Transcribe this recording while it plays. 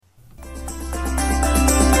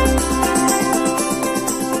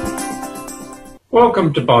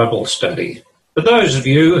Welcome to Bible Study. For those of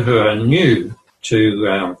you who are new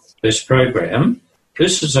to this program,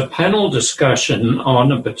 this is a panel discussion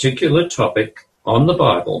on a particular topic on the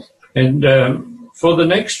Bible. And for the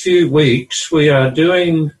next few weeks, we are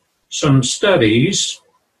doing some studies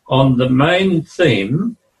on the main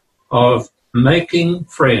theme of making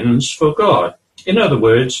friends for God. In other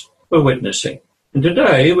words, for witnessing. And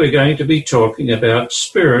today we're going to be talking about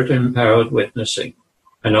Spirit-empowered witnessing.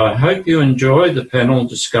 And I hope you enjoy the panel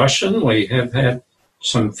discussion. We have had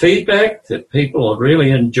some feedback that people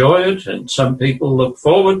really enjoy it and some people look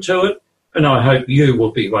forward to it, and I hope you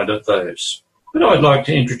will be one of those. But I'd like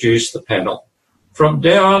to introduce the panel. From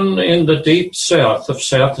down in the deep south of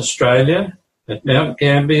South Australia at Mount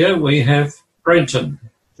Gambier, we have Brenton.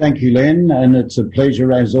 Thank you, Len, and it's a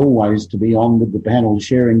pleasure as always to be on with the panel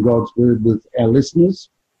sharing God's Word with our listeners.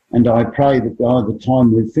 And I pray that by the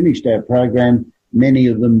time we've finished our program, many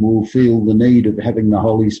of them will feel the need of having the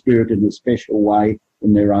Holy Spirit in a special way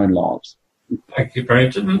in their own lives. Thank you,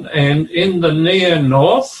 Brenton. And in the near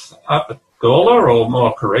north, up at Gawler, or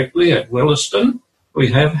more correctly at Williston,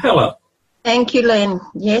 we have Helen. Thank you, Len.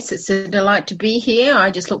 Yes, it's a delight to be here.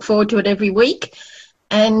 I just look forward to it every week.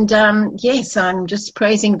 And yes, I'm just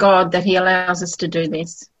praising God that he allows us to do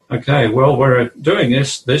this. Okay, well, we're doing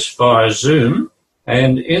this via Zoom.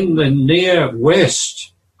 And in the near west,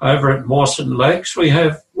 over at Mawson Lakes, we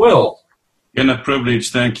have Will. Again, a privilege.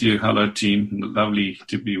 Thank you. Hello, team. Lovely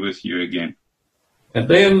to be with you again. And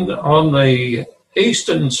then on the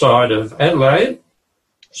eastern side of Adelaide,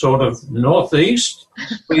 sort of northeast,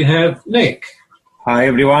 we have Nick. Hi,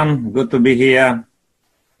 everyone. Good to be here.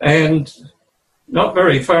 And not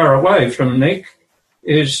very far away from Nick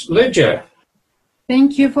is Lydia.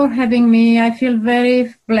 Thank you for having me. I feel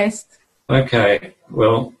very blessed. Okay.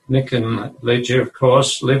 Well, Nick and Lydia, of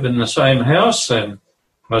course, live in the same house and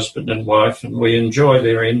husband and wife, and we enjoy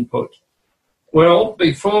their input. Well,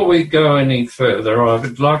 before we go any further, I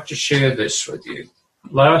would like to share this with you.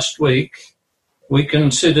 Last week, we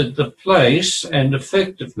considered the place and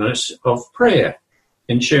effectiveness of prayer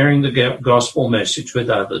in sharing the gospel message with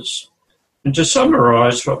others. And to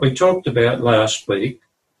summarize what we talked about last week,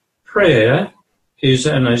 prayer is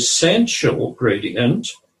an essential ingredient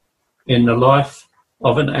in the life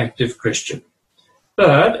of an active Christian.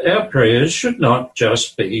 But our prayers should not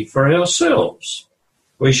just be for ourselves.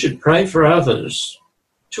 We should pray for others,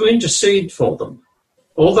 to intercede for them.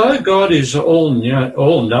 Although God is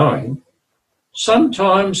all-knowing,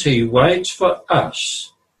 sometimes he waits for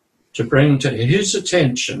us to bring to his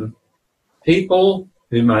attention people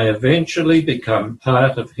who may eventually become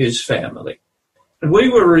part of his family. And we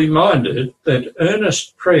were reminded that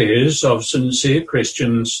earnest prayers of sincere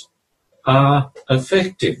Christians are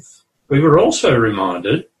effective. We were also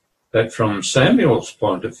reminded that from Samuel's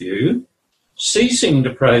point of view, ceasing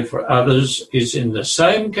to pray for others is in the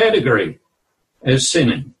same category as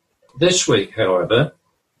sinning. This week, however,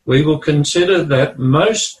 we will consider that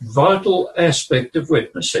most vital aspect of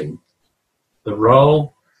witnessing, the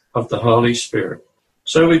role of the Holy Spirit.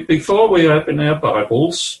 So before we open our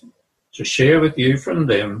Bibles to share with you from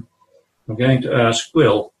them, I'm going to ask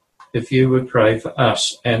Will if you would pray for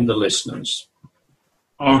us and the listeners.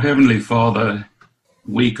 Our Heavenly Father,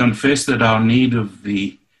 we confess that our need of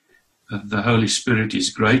the Holy Spirit is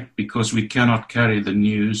great because we cannot carry the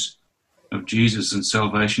news of Jesus and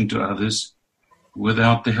salvation to others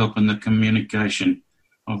without the help and the communication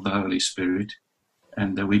of the Holy Spirit.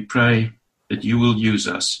 And that we pray that you will use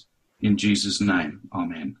us in Jesus' name.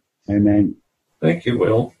 Amen. Amen. Thank you,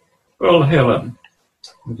 Will. Well, Helen,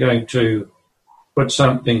 I'm going to put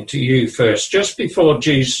something to you first. Just before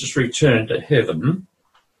Jesus returned to heaven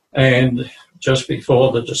and just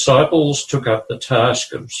before the disciples took up the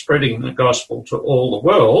task of spreading the gospel to all the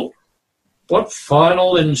world, what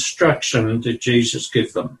final instruction did Jesus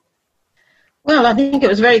give them? Well, I think it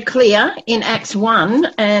was very clear in Acts 1,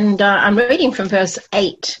 and I'm reading from verse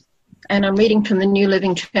 8, and I'm reading from the New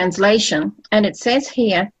Living Translation, and it says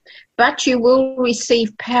here, "But you will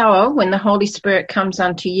receive power when the Holy Spirit comes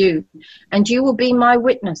unto you, and you will be my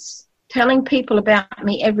witness, telling people about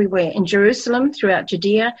me everywhere, in Jerusalem, throughout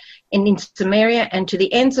Judea, and in Samaria, and to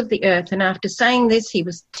the ends of the earth." And after saying this, he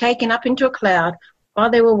was taken up into a cloud while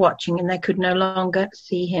they were watching, and they could no longer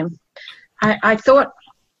see him. I thought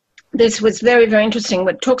this was very, very interesting.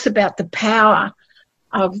 It talks about the power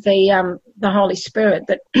of the Holy Spirit,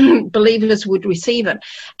 that believers would receive it.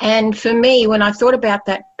 And for me, when I thought about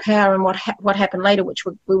that power and what happened later, which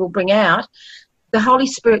we will bring out, the Holy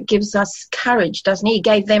Spirit gives us courage, doesn't he? He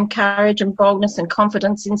gave them courage and boldness and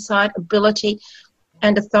confidence, insight, ability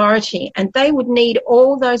and authority. And they would need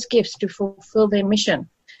all those gifts to fulfill their mission.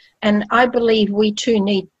 And I believe we too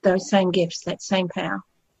need those same gifts, that same power.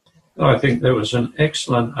 I think that was an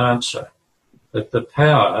excellent answer, that the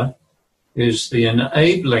power is the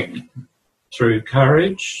enabling through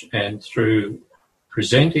courage and through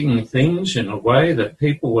presenting things in a way that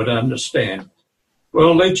people would understand.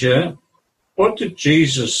 Well, Lydia, what did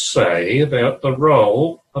Jesus say about the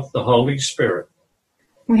role of the Holy Spirit?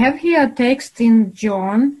 We have here a text in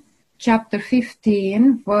John chapter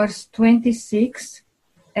 15, verse 26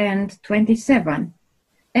 and 27.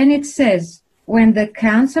 And it says, "When the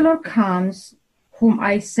Counselor comes, whom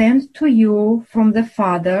I send to you from the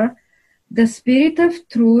Father, the Spirit of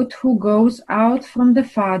truth who goes out from the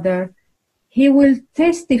Father, he will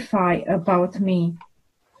testify about me.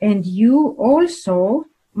 And you also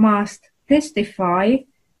must testify,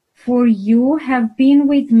 for you have been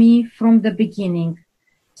with me from the beginning."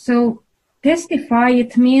 So testify,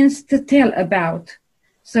 it means to tell about.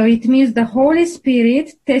 So it means the Holy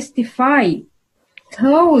Spirit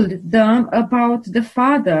told them about the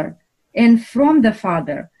Father and from the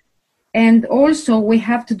Father. And also we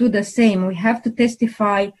have to do the same. We have to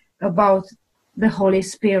testify about the Holy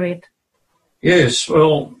Spirit. Yes,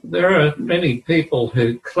 well, there are many people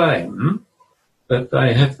who claim that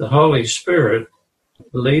they have the Holy Spirit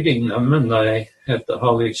leading them and they have the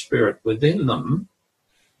Holy Spirit within them.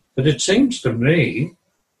 But it seems to me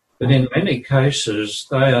that in many cases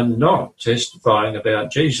they are not testifying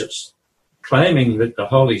about Jesus, claiming that the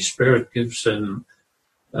Holy Spirit gives them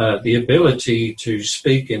the ability to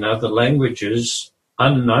speak in other languages,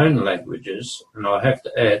 unknown languages, and I have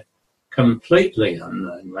to add, completely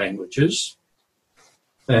unknown languages.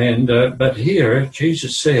 And but here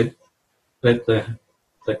Jesus said that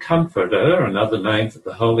the Comforter, another name for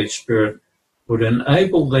the Holy Spirit, would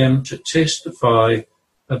enable them to testify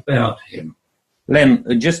about him. Len,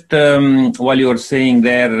 just while you're saying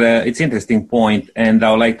there, it's an interesting point, and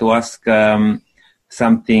I would like to ask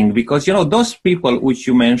something, because, you know, those people which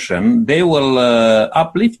you mentioned, they will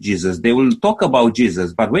uplift Jesus, they will talk about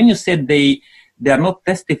Jesus, but when you said they are not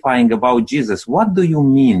testifying about Jesus, what do you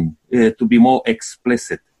mean, to be more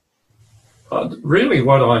explicit? Really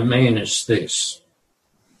what I mean is this.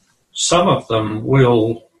 Some of them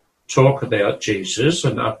will talk about Jesus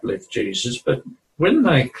and uplift Jesus, but when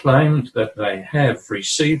they claimed that they have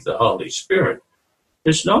received the Holy Spirit,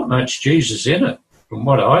 there's not much Jesus in it, from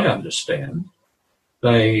what I understand.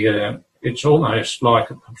 It's almost like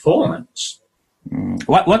a performance.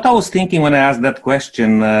 What I was thinking when I asked that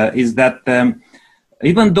question is that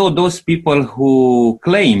even though those people who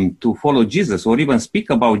claim to follow Jesus or even speak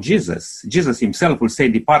about Jesus, Jesus himself will say,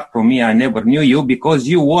 "Depart from me, I never knew you, because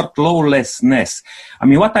you work lawlessness." I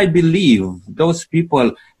mean, what I believe, those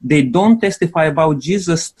people, they don't testify about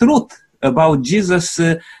Jesus' truth, about Jesus'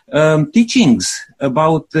 teachings,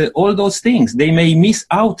 about all those things. They may miss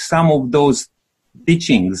out some of those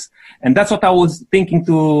teachings. And that's what I was thinking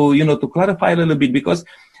to clarify a little bit, because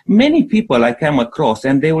many people I come across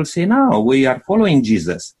and they will say, "No, we are following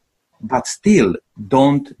Jesus," but still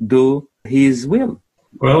don't do his will.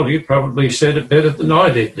 Well, you probably said it better than I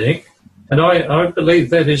did, Nick. And I believe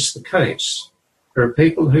that is the case. There are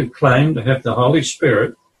people who claim to have the Holy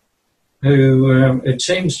Spirit who, it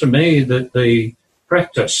seems to me that their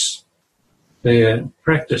practice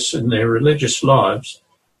in their religious lives,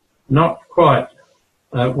 not quite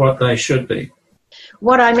what they should be.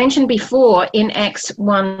 What I mentioned before in Acts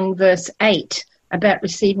 1 verse 8 about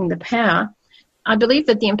receiving the power, I believe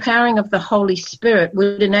that the empowering of the Holy Spirit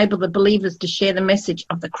would enable the believers to share the message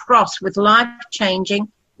of the cross with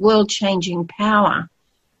life-changing, world-changing power.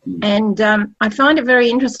 And I find it very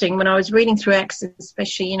interesting when I was reading through Acts,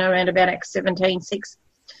 especially, around about Acts 17:6.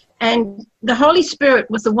 And the Holy Spirit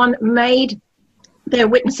was the one that made their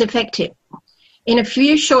witness effective. In a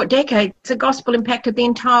few short decades, the gospel impacted the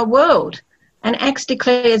entire world. And Acts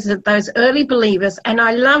declares that those early believers, and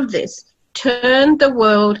I love this, turned the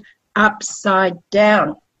world upside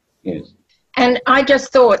down. Yes. And I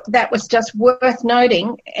just thought that was just worth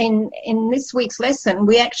noting. In this week's lesson,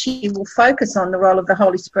 we actually will focus on the role of the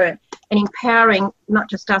Holy Spirit and empowering not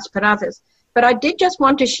just us but others. But I did just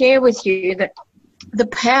want to share with you that the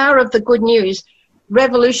power of the good news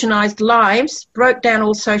revolutionized lives, broke down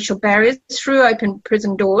all social barriers, threw open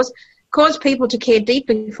prison doors, caused people to care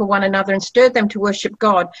deeply for one another and stirred them to worship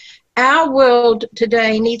God. Our world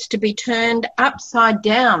today needs to be turned upside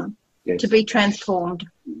down to be transformed.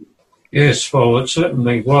 Yes, well, it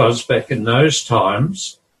certainly was back in those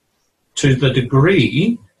times, to the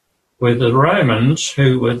degree where the Romans,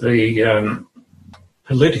 who were the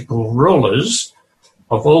political rulers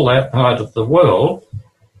of all that part of the world,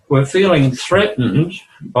 were feeling threatened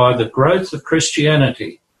by the growth of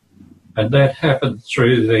Christianity. And that happened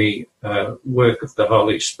through the work of the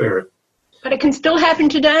Holy Spirit. But it can still happen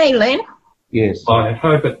today, Len. Yes. I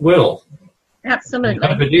hope it will. Absolutely.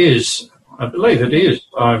 I hope it is. I believe it is.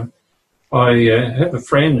 I have a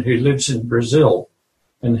friend who lives in Brazil,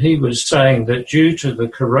 and he was saying that due to the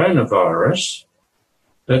coronavirus,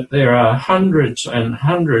 that there are hundreds and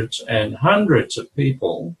hundreds and hundreds of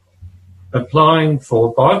people applying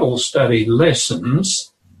for Bible study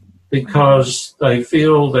lessons because they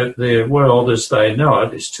feel that their world as they know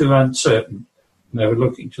it is too uncertain. And they were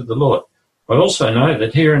looking to the Lord. I also know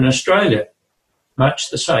that here in Australia, much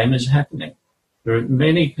the same is happening. There are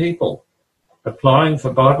many people applying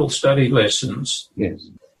for Bible study lessons Yes.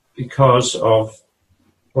 because of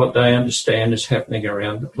what they understand is happening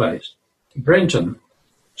around the place. Brenton,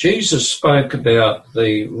 Jesus spoke about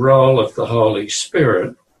the role of the Holy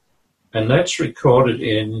Spirit, and that's recorded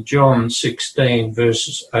in John 16,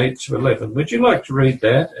 verses 8 to 11. Would you like to read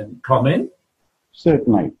that and comment?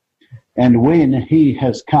 Certainly. And when he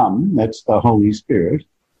has come, that's the Holy Spirit,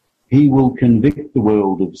 he will convict the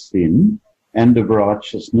world of sin and of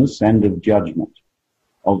righteousness and of judgment.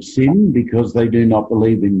 Of sin, because they do not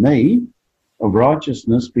believe in me. Of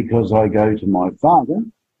righteousness, because I go to my Father,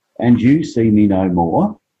 and you see me no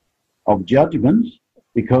more. Of judgment,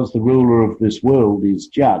 because the ruler of this world is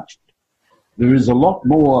judged. There is a lot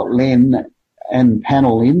more, Len and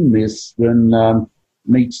panel, in this than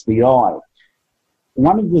meets the eye.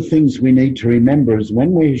 One of the things we need to remember is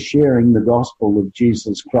when we're sharing the gospel of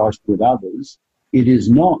Jesus Christ with others, it is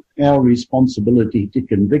not our responsibility to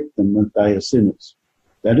convict them that they are sinners.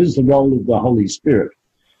 That is the role of the Holy Spirit.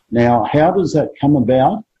 Now, how does that come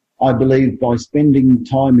about? I believe by spending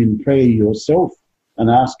time in prayer yourself and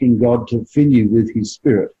asking God to fill you with his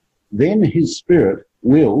Spirit. Then his Spirit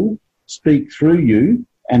will speak through you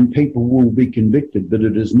and people will be convicted. But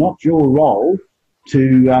it is not your role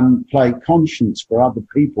to play conscience for other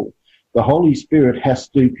people. The Holy Spirit has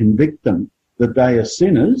to convict them that they are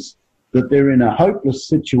sinners, that they're in a hopeless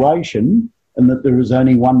situation, and that there is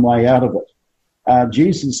only one way out of it.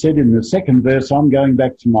 Jesus said in the second verse, I'm going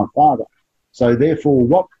back to my Father. So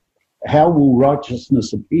therefore, how will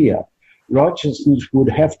righteousness appear? Righteousness would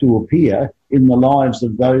have to appear in the lives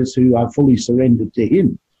of those who are fully surrendered to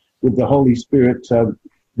him, with the Holy Spirit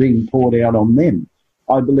being poured out on them.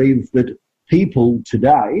 I believe that people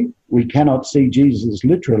today, we cannot see Jesus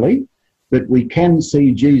literally, but we can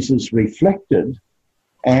see Jesus reflected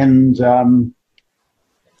and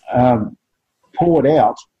poured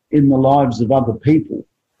out in the lives of other people.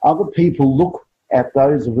 Other people look at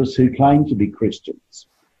those of us who claim to be Christians,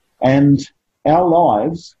 and our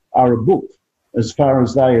lives are a book as far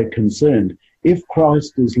as they are concerned. If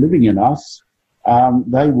Christ is living in us,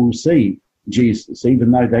 they will see Jesus,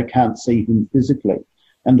 even though they can't see him physically.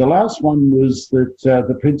 And the last one was that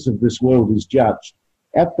the prince of this world is judged.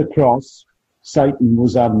 At the cross, Satan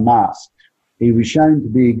was unmasked. He was shown to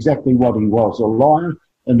be exactly what he was, a liar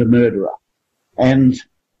and a murderer. And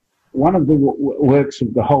one of the works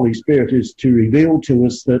of the Holy Spirit is to reveal to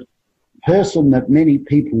us that person that many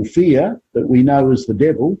people fear, that we know as the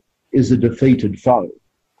devil, is a defeated foe.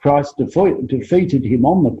 Christ defeated him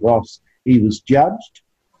on the cross. He was judged.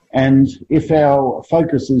 And if our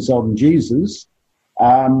focus is on Jesus,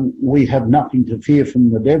 we have nothing to fear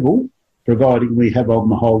from the devil, providing we have on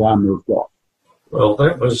the whole armour of God. Well,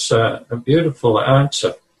 that was a beautiful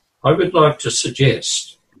answer. I would like to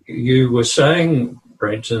suggest, you were saying,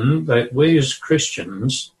 Brenton, that we as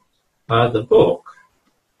Christians are the book.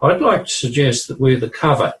 I'd like to suggest that we're the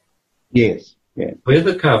cover. Yes, yeah. We're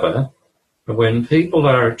the cover. When people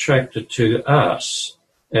are attracted to us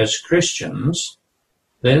as Christians,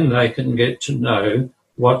 then they can get to know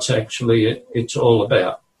what's actually it's all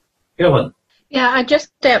about. Helen. Yeah, I'd just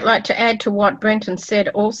like to add to what Brenton said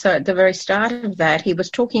also at the very start of that. He was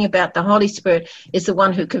talking about the Holy Spirit is the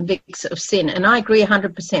one who convicts of sin, and I agree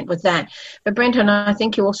 100% with that. But Brenton, I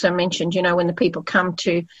think you also mentioned, when the people come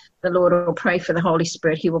to the Lord or pray for the Holy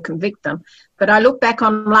Spirit, he will convict them. But I look back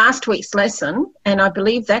on last week's lesson, and I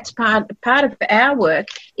believe that's part of our work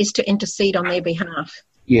is to intercede on their behalf.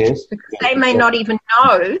 Yes. Because they may not even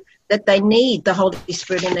know that they need the Holy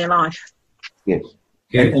Spirit in their life. Yes.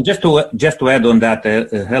 And just to add on that,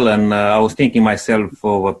 Helen, I was thinking myself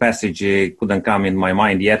of a passage, couldn't come in my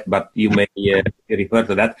mind yet, but you may refer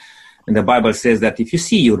to that. And the Bible says that if you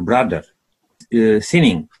see your brother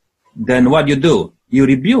sinning, then what do? You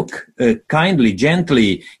rebuke kindly,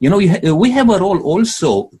 gently. We have a role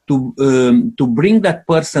also to bring that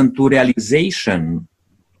person to realization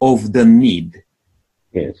of the need.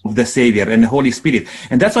 Yes. Of the Savior and the Holy Spirit.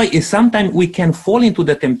 And that's why sometimes we can fall into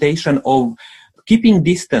the temptation of keeping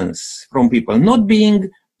distance from people, not being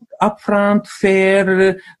upfront,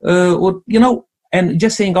 fair, or, and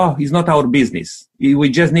just saying, oh, it's not our business. We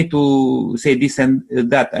just need to say this and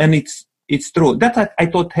that. And it's true. That I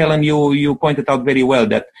thought, Helen, you pointed out very well,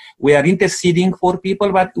 that we are interceding for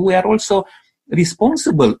people, but we are also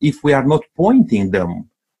responsible if we are not pointing them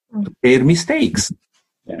to their mistakes.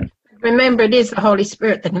 Yeah. Remember, it is the Holy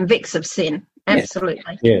Spirit that convicts of sin.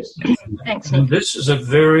 Absolutely. Yes. Thanks, Nick. This is a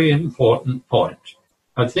very important point.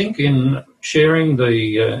 I think in sharing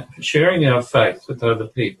our faith with other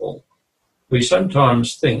people, we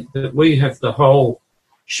sometimes think that we have the whole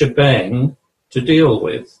shebang to deal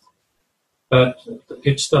with, but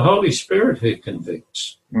it's the Holy Spirit who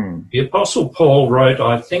convicts. The Apostle Paul wrote,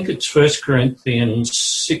 I think it's 1 Corinthians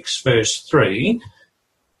 6, verse 3,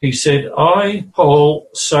 he said, I, Paul,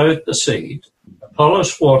 sowed the seed,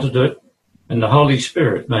 Apollos watered it, and the Holy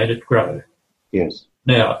Spirit made it grow. Yes.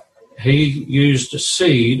 Now, he used a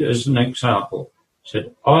seed as an example. He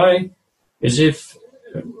said, as if,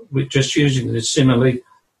 we're just using this simile,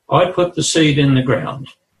 I put the seed in the ground.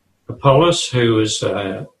 Apollos, who was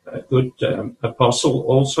a good apostle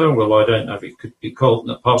also, well, I don't know if he could be called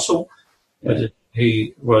an apostle, but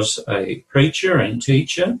he was a preacher and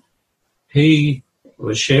teacher. He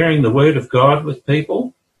was sharing the word of God with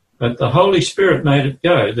people, but the Holy Spirit made it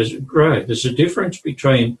grow. There's a difference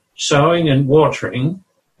between sowing and watering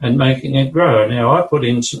and making it grow. Now, I put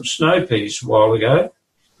in some snow peas a while ago.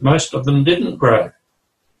 Most of them didn't grow.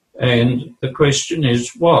 And the question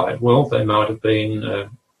is why? Well, they might have been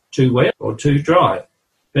too wet or too dry.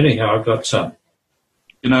 Anyhow, I got some.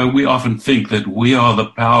 We often think that we are the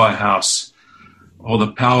powerhouse or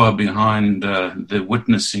the power behind the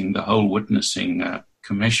witnessing, the whole witnessing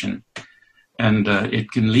commission. And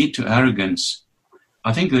it can lead to arrogance.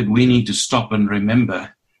 I think that we need to stop and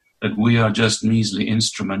remember that we are just measly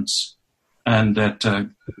instruments, and that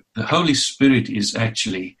the Holy Spirit is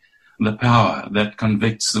actually the power that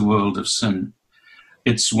convicts the world of sin.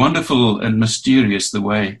 It's wonderful and mysterious the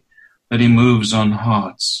way that he moves on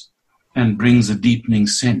hearts and brings a deepening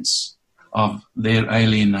sense of their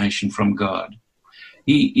alienation from God.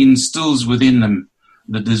 He instills within them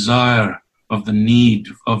the desire of the need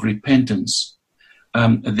of repentance.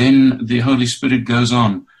 Then the Holy Spirit goes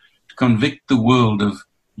on to convict the world of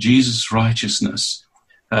Jesus' righteousness,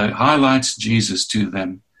 highlights Jesus to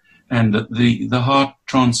them, and the heart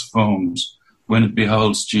transforms when it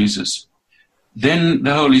beholds Jesus. Then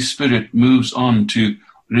the Holy Spirit moves on to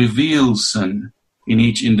reveal sin in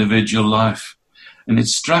each individual life and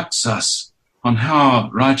instructs us on how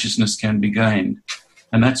righteousness can be gained.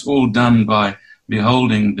 And that's all done by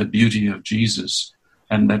beholding the beauty of Jesus,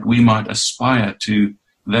 and that we might aspire to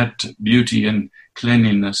that beauty and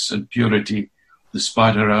cleanliness and purity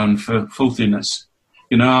despite our own filthiness.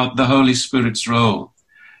 The Holy Spirit's role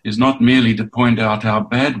is not merely to point out how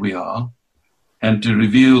bad we are and to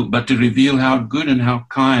reveal how good and how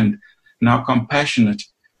kind and how compassionate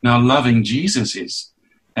and how loving Jesus is.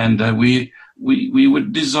 And we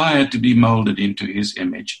would desire to be molded into his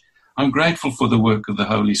image. I'm grateful for the work of the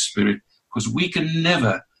Holy Spirit, because we can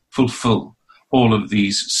never fulfill all of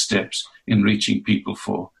these steps in reaching people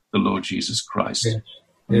for the Lord Jesus Christ.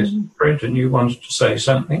 Yes. Brenton, you wanted to say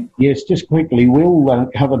something? Yes, just quickly. Will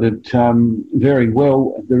covered it very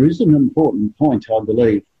well. There is an important point, I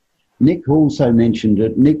believe. Nick also mentioned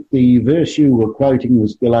it. Nick, the verse you were quoting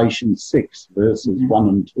was Galatians 6, verses 1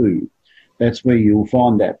 and 2. That's where you'll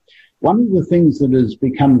find that. One of the things that has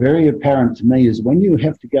become very apparent to me is when you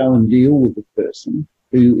have to go and deal with a person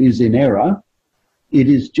who is in error, it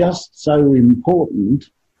is just so important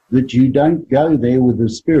that you don't go there with the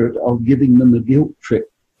spirit of giving them a guilt trip.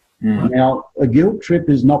 Now, a guilt trip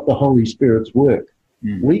is not the Holy Spirit's work.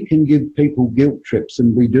 We can give people guilt trips,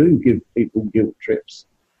 and we do give people guilt trips.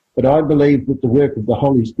 But I believe that the work of the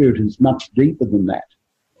Holy Spirit is much deeper than that.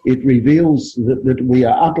 It reveals that we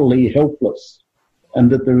are utterly helpless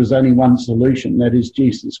and that there is only one solution, that is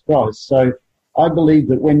Jesus Christ. So I believe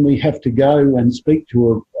that when we have to go and speak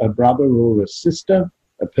to a brother or a sister,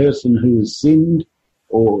 a person who has sinned,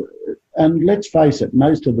 and let's face it,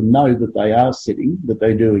 most of them know that they are sinning, that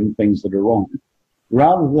they're doing things that are wrong.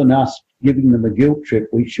 Rather than us giving them a guilt trip,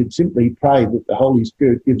 we should simply pray that the Holy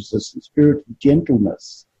Spirit gives us the spirit of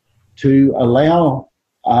gentleness to allow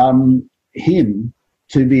him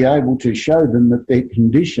to be able to show them that their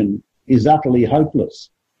condition is utterly hopeless.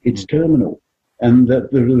 It's terminal. And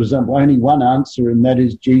that there is only one answer, and that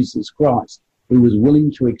is Jesus Christ, who is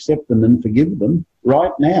willing to accept them and forgive them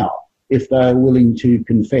right now if they are willing to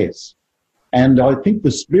confess. And I think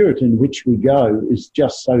the spirit in which we go is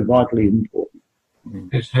just so vitally important.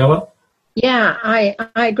 Yes, Helen? Yeah, I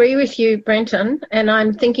agree with you, Brenton, and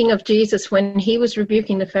I'm thinking of Jesus when he was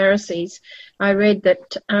rebuking the Pharisees. I read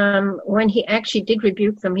that when he actually did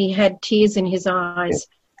rebuke them, he had tears in his eyes.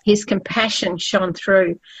 His compassion shone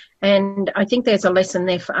through, and I think there's a lesson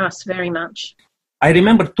there for us very much. I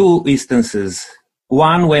remember two instances.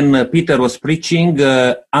 One when Peter was preaching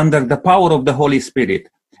under the power of the Holy Spirit.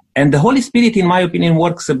 And the Holy Spirit, in my opinion,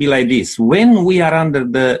 works a bit like this. When we are under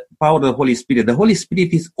the power of the Holy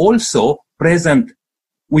Spirit is also present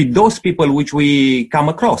with those people which we come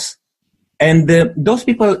across. And those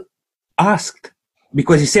people asked,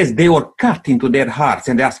 because he says they were cut into their hearts,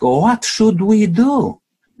 and they asked, what should we do?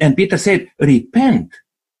 And Peter said, repent,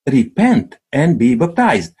 and be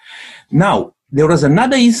baptized. Now, there was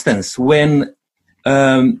another instance when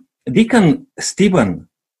Deacon Stephen,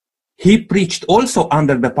 he preached also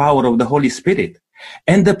under the power of the Holy Spirit.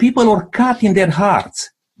 And the people were cut in their hearts,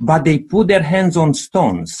 but they put their hands on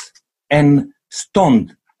stones and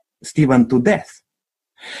stoned Stephen to death.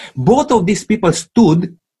 Both of these people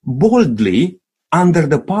stood boldly under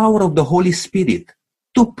the power of the Holy Spirit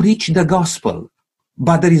to preach the gospel,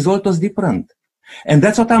 but the result was different. And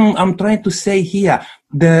that's what I'm trying to say here.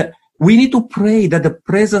 We need to pray that the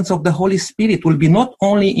presence of the Holy Spirit will be not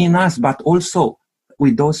only in us, but also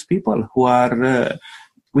with those people who are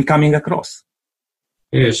we coming across.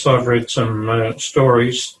 Yes, I've read some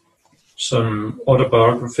stories, some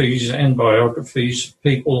autobiographies and biographies of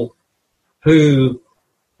people who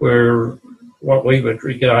were what we would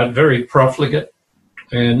regard very profligate,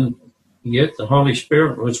 and yet the Holy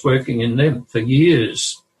Spirit was working in them for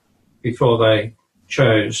years before they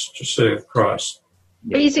chose to serve Christ.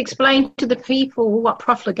 Please explain to the people what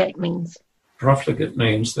profligate means. Profligate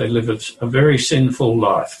means they live a very sinful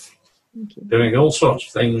life, doing all sorts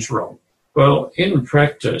of things wrong. Well, in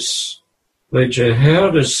practice, Ledger,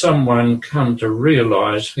 how does someone come to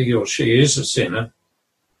realise he or she is a sinner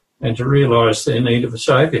and to realise their need of a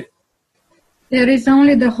saviour? There is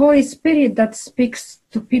only the Holy Spirit that speaks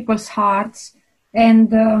to people's hearts,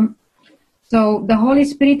 and so the Holy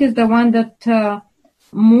Spirit is the one that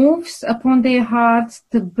moves upon their hearts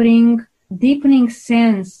to bring deepening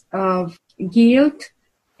sense of guilt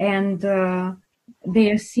and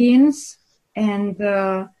their sins, and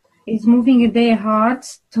is moving in their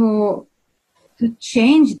hearts to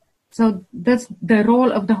change. So that's the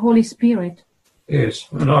role of the Holy Spirit. Yes,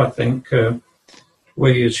 and I think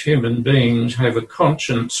we as human beings have a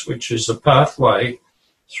conscience which is the pathway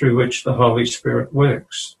through which the Holy Spirit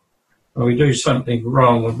works. When we do something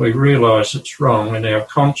wrong and we realise it's wrong and our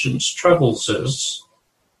conscience troubles us,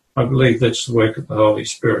 I believe that's the work of the Holy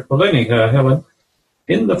Spirit. Well, anyhow, Helen,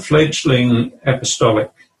 in the fledgling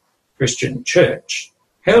apostolic Christian church,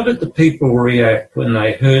 how did the people react when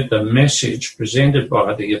they heard the message presented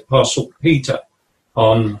by the Apostle Peter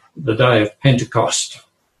on the day of Pentecost?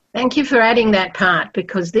 Thank you for adding that part,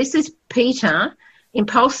 because this is Peter,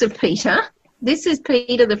 impulsive Peter. This is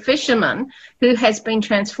Peter the fisherman who has been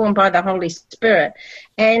transformed by the Holy Spirit.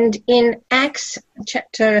 And in Acts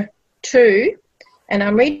chapter 2, and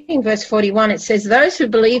I'm reading verse 41, it says, those who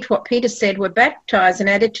believed what Peter said were baptized and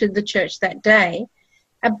added to the church that day,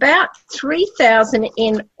 about 3,000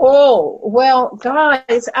 in all. Well,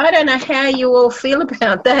 guys, I don't know how you all feel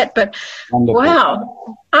about that, but wonderful.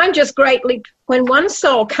 Wow, I'm just greatly, when one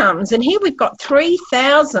soul comes, and here we've got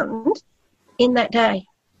 3,000 in that day.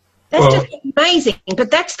 That's just amazing,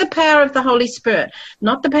 but that's the power of the Holy Spirit,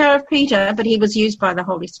 not the power of Peter, but he was used by the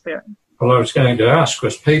Holy Spirit. Well, I was going to ask,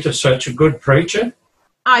 was Peter such a good preacher?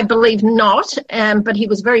 I believe not, but he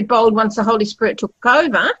was very bold once the Holy Spirit took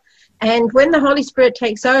over. And when the Holy Spirit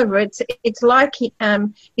takes over, it's like he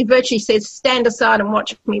virtually says, stand aside and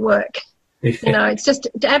watch me work. You know, it's just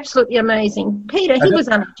absolutely amazing. Peter, he was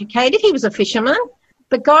uneducated. He was a fisherman.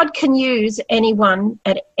 But God can use anyone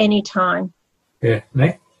at any time. Yeah,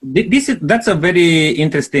 Nick? That's a very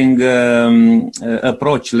interesting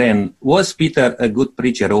approach, Len. Was Peter a good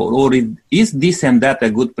preacher, or is this and that a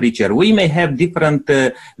good preacher? We may have different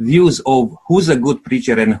views of who's a good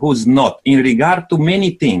preacher and who's not in regard to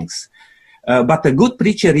many things. But a good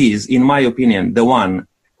preacher is, in my opinion, the one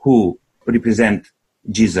who represents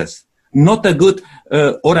Jesus. Not a good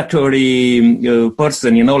oratory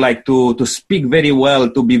person, you know, like to speak very well,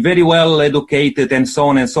 to be very well educated and so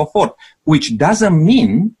on and so forth, which doesn't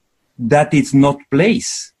mean that it's not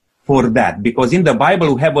place for that. Because in the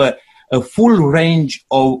Bible, we have a full range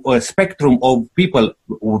of a spectrum of people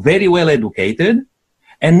very well educated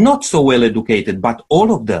and not so well educated, but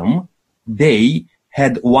all of them, they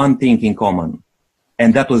had one thing in common,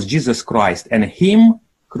 and that was Jesus Christ and Him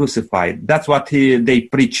crucified. That's what they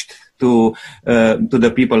preached to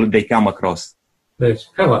the people they come across. Yes.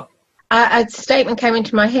 Helen. A statement came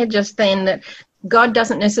into my head just then that God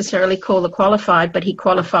doesn't necessarily call the qualified, but he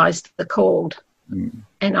qualifies the called.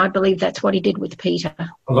 And I believe that's what he did with Peter.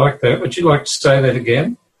 I like that. Would you like to say that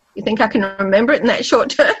again? You think I can remember it in that short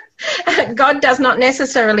term? God does not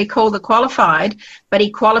necessarily call the qualified, but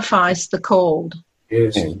he qualifies the called.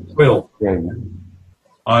 Yes, Will.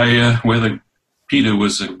 Whether Peter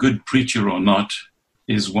was a good preacher or not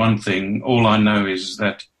is one thing. All I know is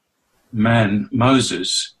that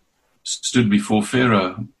Moses, stood before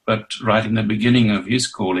Pharaoh, but right in the beginning of his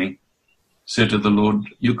calling, said to the Lord,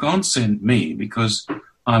 you can't send me because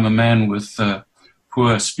I'm a man with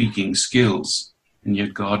poor speaking skills. And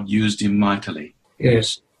yet God used him mightily.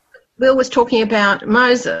 Yes. Bill was talking about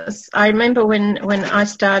Moses. I remember when I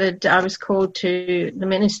started, I was called to the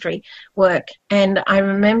ministry work, and I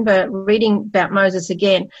remember reading about Moses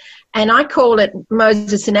again, and I call it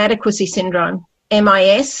Moses Inadequacy Syndrome,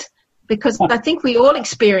 MIS, because I think we all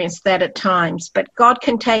experience that at times, but God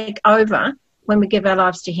can take over when we give our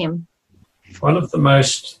lives to him. One of the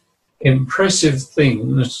most impressive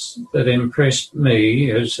things that impressed me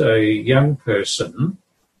as a young person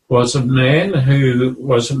was a man who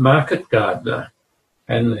was a market gardener,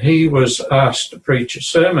 and he was asked to preach a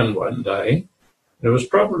sermon one day. It was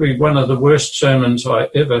probably one of the worst sermons I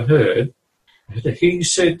ever heard. He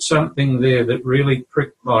said something there that really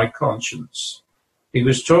pricked my conscience. He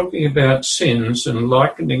was talking about sins and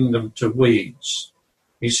likening them to weeds.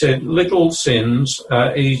 He said, little sins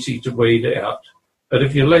are easy to weed out, but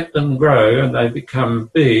if you let them grow and they become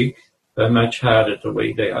big, they're much harder to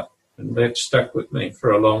weed out. And that stuck with me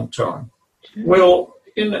for a long time. Well,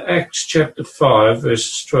 in Acts chapter 5,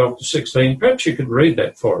 verses 12 to 16, perhaps you could read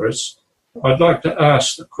that for us. I'd like to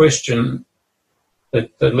ask the question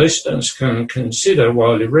that the listeners can consider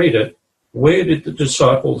while you read it. Where did the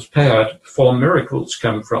disciples' power to perform miracles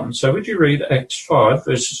come from? So would you read Acts 5,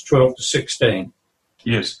 verses 12 to 16?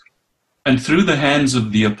 Yes. And through the hands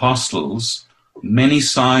of the apostles, many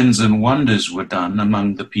signs and wonders were done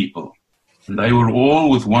among the people. And they were all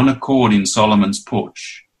with one accord in Solomon's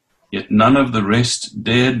porch. Yet none of the rest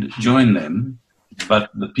dared join them, but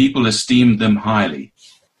the people esteemed them highly.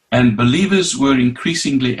 And believers were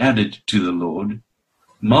increasingly added to the Lord,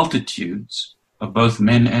 multitudes of both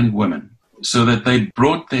men and women, so that they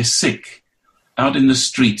brought their sick out in the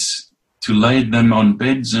streets to lay them on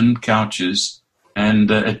beds and couches, and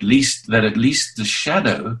at least the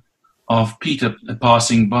shadow of Peter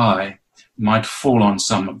passing by might fall on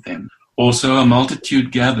some of them. Also, a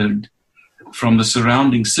multitude gathered from the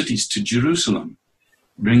surrounding cities to Jerusalem,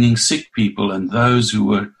 bringing sick people and those who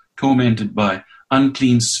were tormented by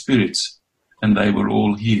unclean spirits, and they were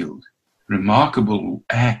all healed. Remarkable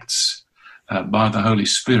acts by the Holy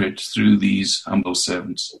Spirit through these humble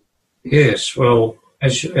servants. Yes, well,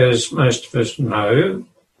 as most of us know,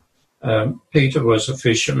 Peter was a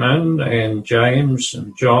fisherman, and James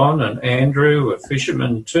and John and Andrew were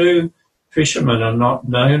fishermen too. Fishermen are not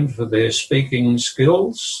known for their speaking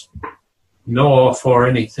skills, nor for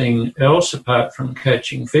anything else apart from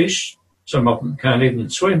catching fish. Some of them can't even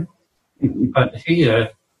swim. But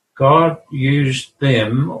here, God used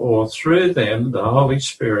them, or through them, the Holy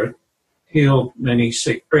Spirit healed many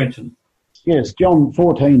sick. Brenton. Yes, John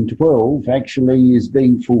 14:12 actually is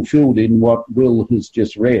being fulfilled in what Will has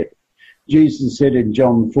just read. Jesus said in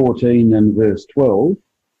John 14 and verse 12,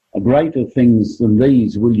 greater things than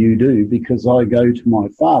these will you do because I go to my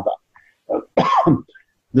Father.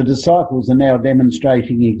 The disciples are now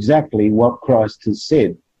demonstrating exactly what Christ has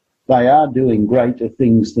said. They are doing greater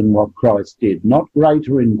things than what Christ did. Not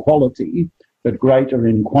greater in quality, but greater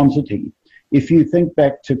in quantity. If you think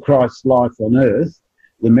back to Christ's life on earth,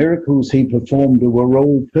 the miracles he performed were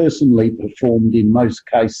all personally performed in most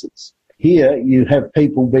cases. Here you have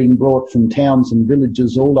people being brought from towns and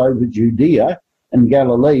villages all over Judea and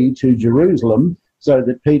Galilee to Jerusalem so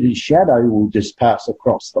that Peter's shadow will just pass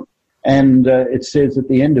across them. And it says at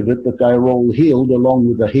the end of it that they were all healed along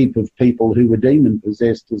with a heap of people who were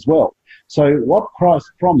demon-possessed as well. So what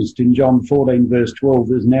Christ promised in John 14 verse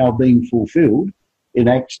 12 is now being fulfilled in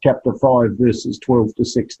Acts chapter 5 verses 12 to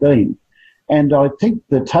 16. And I think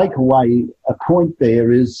the takeaway, a point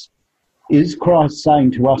there is Christ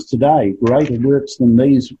saying to us today, greater works than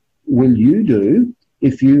these will you do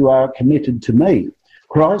if you are committed to me.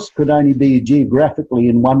 Christ could only be geographically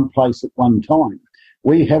in one place at one time.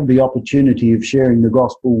 We have the opportunity of sharing the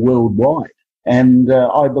gospel worldwide. And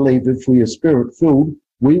I believe if we are spirit-filled,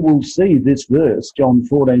 we will see this verse, John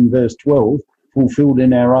 14 verse 12, fulfilled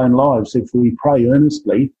in our own lives if we pray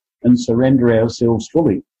earnestly and surrender ourselves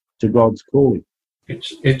fully to God's calling.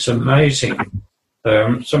 It's amazing.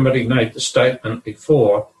 Somebody made the statement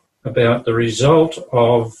before about the result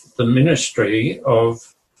of the ministry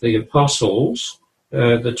of the apostles.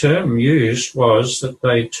 The term used was that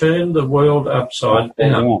they turned the world upside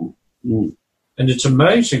down. Mm. And it's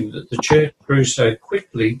amazing that the church grew so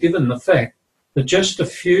quickly, given the fact that just a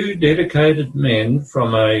few dedicated men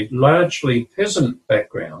from a largely peasant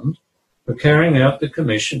background were carrying out the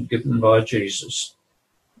commission given by Jesus.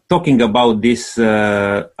 Talking about these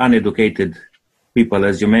uneducated people,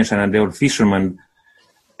 as you mentioned, and they were fishermen,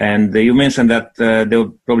 and you mentioned that they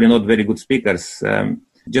were probably not very good speakers.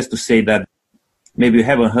 Just to say that maybe you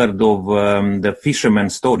haven't heard of the fishermen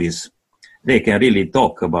stories. They can really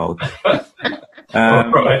talk about.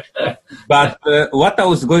 Right. But what I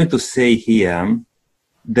was going to say here,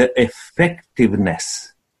 the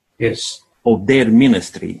effectiveness Yes. of their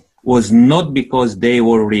ministry was not because they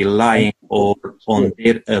were relying on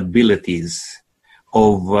their abilities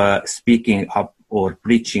of speaking up or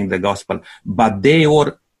preaching the gospel, but they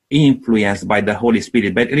were influenced by the Holy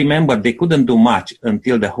Spirit. But remember, they couldn't do much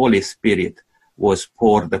until the Holy Spirit was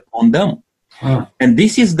poured upon them. And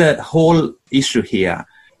this is the whole issue here.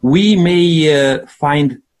 We may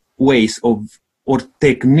find ways of or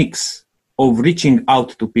techniques of reaching out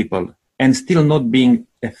to people and still not being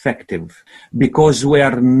effective because we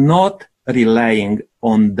are not relying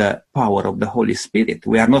on the power of the Holy Spirit.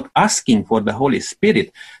 We are not asking for the Holy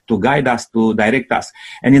Spirit to guide us, to direct us.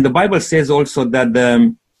 And in the Bible says also that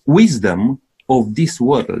the wisdom of this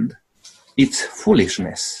world, it's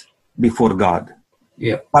foolishness before God.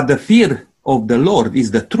 Yeah. But the fear of the Lord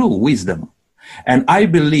is the true wisdom. And I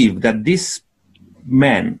believe that these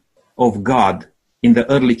men of God in the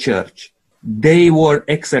early church, they were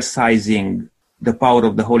exercising the power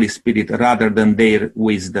of the Holy Spirit rather than their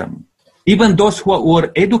wisdom. Even those who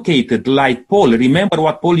were educated, like Paul, remember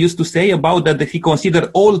what Paul used to say about that he considered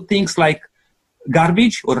all things like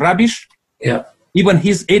garbage or rubbish? Yeah. Even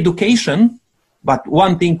his education, but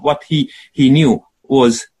one thing what he knew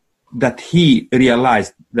was that he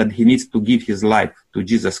realized that he needs to give his life to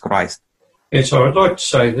Jesus Christ. Yes, I would like to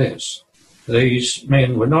say this. These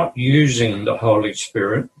men were not using the Holy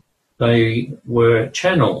Spirit. They were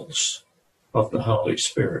channels of the Holy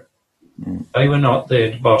Spirit. They were not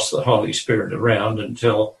there to boss the Holy Spirit around and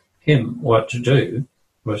tell him what to do.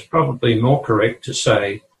 It was probably more correct to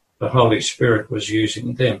say the Holy Spirit was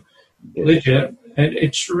using them. Lydia,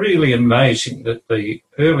 it's really amazing that the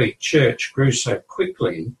early church grew so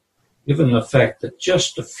quickly, given the fact that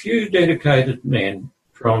just a few dedicated men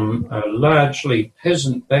from a largely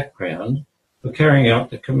peasant background were carrying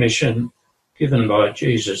out the commission given by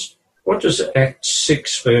Jesus. What does Acts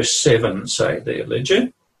 6 verse 7 say there,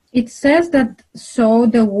 Lydia? It says that so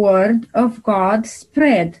the word of God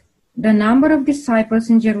spread. The number of disciples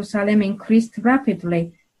in Jerusalem increased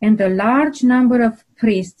rapidly, and a large number of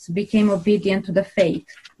priests became obedient to the faith.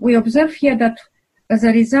 We observe here that as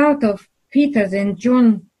a result of Peter's and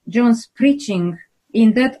John's preaching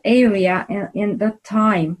in that area in that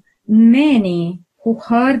time, many who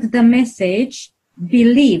heard the message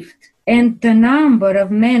believed, and the number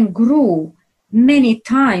of men grew many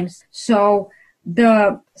times. So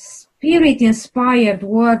the Spirit-inspired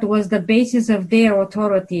word was the basis of their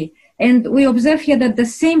authority. And we observe here that the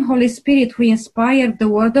same Holy Spirit who inspired the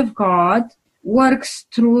word of God works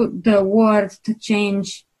through the word to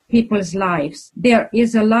change people's lives. There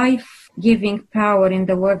is a life-giving power in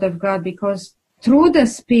the word of God because through the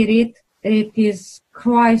Spirit, it is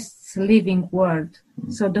Christ's living word.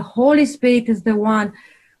 So the Holy Spirit is the one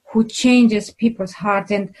who changes people's hearts.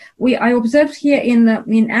 And I observed here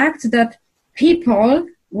in Acts that people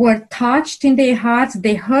were touched in their hearts.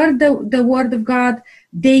 They heard the word of God.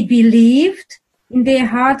 They believed in their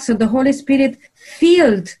hearts. So the Holy Spirit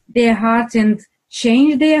filled their hearts and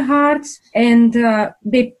changed their hearts. And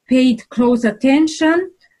they paid close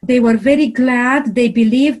attention. They were very glad. They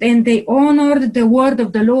believed and they honored the word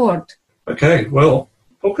of the Lord. Okay, well,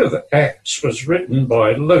 Book of Acts was written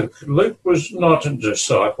by Luke. Luke was not a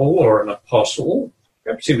disciple or an apostle.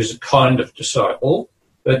 Perhaps he was a kind of disciple,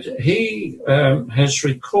 but he has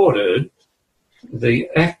recorded the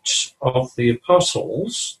Acts of the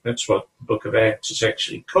Apostles. That's what the Book of Acts is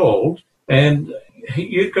actually called. And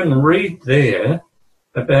you can read there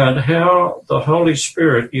about how the Holy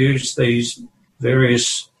Spirit used these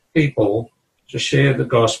various people to share the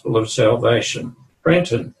gospel of salvation.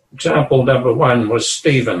 Brenton, example number 1 was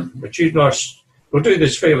Stephen. We'll do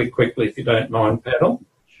this fairly quickly if you don't mind, Paddle.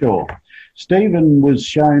 Sure. Stephen was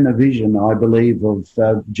shown a vision, I believe, of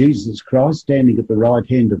Jesus Christ standing at the right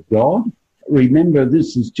hand of God. Remember,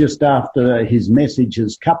 this is just after his message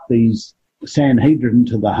has cut these Sanhedrin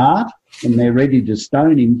to the heart and they're ready to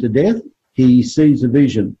stone him to death. He sees a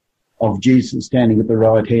vision of Jesus standing at the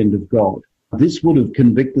right hand of God. This would have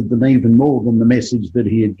convicted them even more than the message that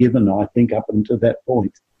he had given, I think, up until that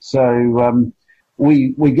point. So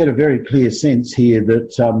we get a very clear sense here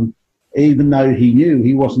that even though he knew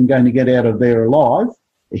he wasn't going to get out of there alive,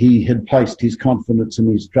 he had placed his confidence and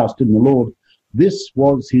his trust in the Lord. This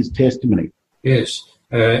was his testimony. Yes.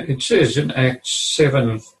 It says in Acts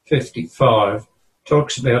 7:55,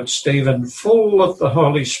 talks about Stephen full of the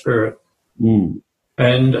Holy Spirit.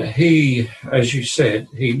 And he, as you said,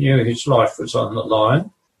 he knew his life was on the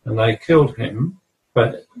line and they killed him.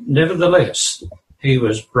 But nevertheless, he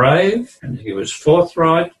was brave and he was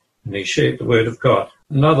forthright and he shared the word of God.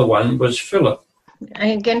 Another one was Philip.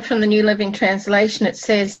 Again, from the New Living Translation, it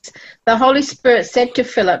says, the Holy Spirit said to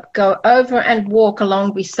Philip, go over and walk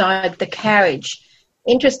along beside the carriage.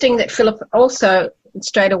 Interesting that Philip also,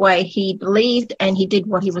 straight away, he believed and he did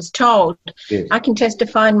what he was told. Yes. I can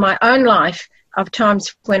testify in my own life of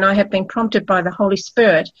times when I have been prompted by the Holy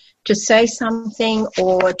Spirit to say something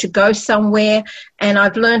or to go somewhere, and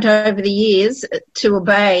I've learned over the years to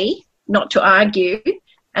obey, not to argue,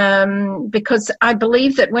 because I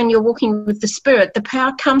believe that when you're walking with the Spirit, the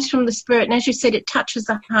power comes from the Spirit, and as you said, it touches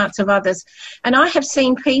the hearts of others. And I have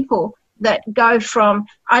seen people that go from,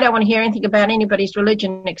 I don't want to hear anything about anybody's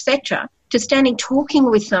religion, etc., to standing talking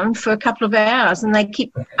with them for a couple of hours, and they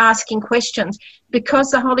keep asking questions because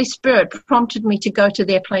the Holy Spirit prompted me to go to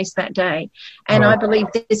their place that day. And I believe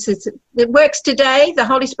it works today. The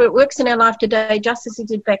Holy Spirit works in our life today just as he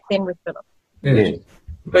did back then with Philip. Yes.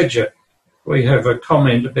 Ledger, we have a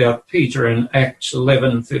comment about Peter in Acts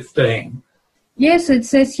 11:15. Yes, it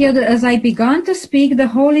says here that as I began to speak, the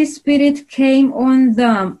Holy Spirit came on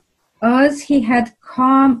them as he had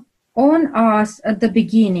come on us at the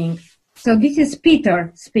beginning. So this is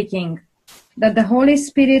Peter speaking, that the Holy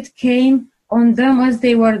Spirit came on them as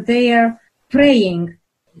they were there praying.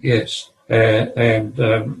 Yes, and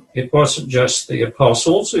it wasn't just the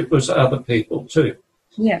apostles, it was other people too.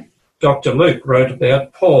 Yeah. Dr. Luke wrote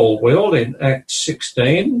about Paul well in Acts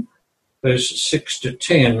 16, verses 6 to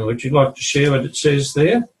 10. Would you like to share what it says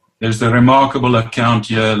there? There's a remarkable account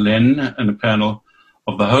here, Len, and a panel,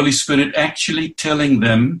 of the Holy Spirit actually telling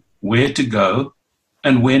them where to go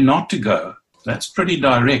and where not to go. That's pretty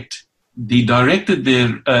direct. He directed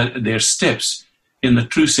their steps in the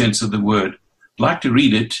true sense of the word. I'd like to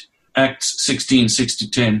read it, Acts 16, 6 to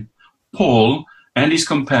 10. Paul and his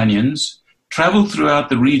companions traveled throughout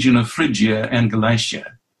the region of Phrygia and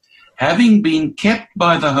Galatia, having been kept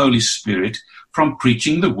by the Holy Spirit from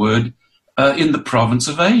preaching the word in the province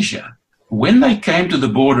of Asia. When they came to the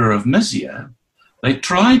border of Mysia, they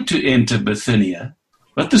tried to enter Bithynia,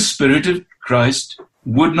 but the Spirit of Christ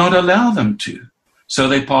would not allow them to. So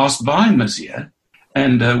they passed by Mysia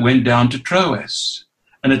and went down to Troas.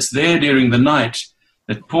 And it's there during the night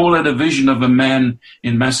that Paul had a vision of a man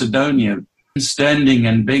in Macedonia standing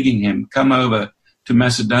and begging him, come over to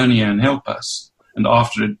Macedonia and help us. And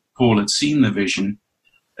after Paul had seen the vision,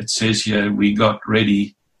 it says here, we got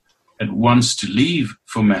ready at once to leave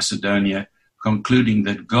for Macedonia, concluding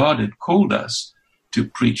that God had called us to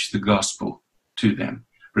preach the gospel to them.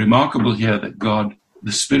 Remarkable here that God,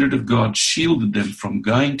 the Spirit of God, shielded them from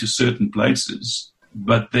going to certain places,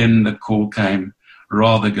 but then the call came,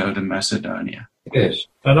 rather go to Macedonia. Yes,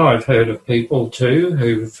 and I've heard of people too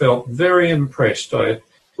who felt very impressed.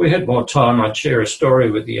 We had more time, I'd share a story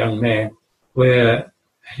with a young man where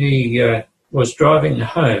he was driving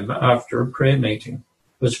home after a prayer meeting,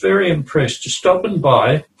 was very impressed to stop and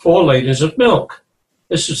buy 4 litres of milk.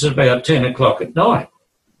 This is about 10 o'clock at night.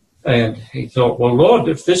 And he thought, well, Lord,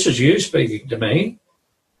 if this is you speaking to me,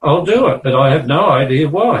 I'll do it, but I have no idea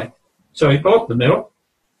why. So he bought the milk,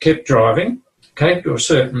 kept driving, came to a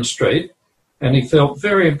certain street, and he felt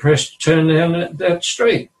very impressed to turn down that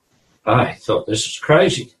street. I thought, this is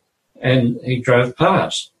crazy. And he drove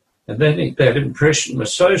past. And then that impression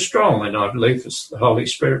was so strong, and I believe it's the Holy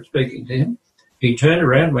Spirit speaking to him. He turned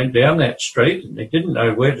around, went down that street, and he didn't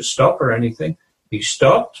know where to stop or anything. He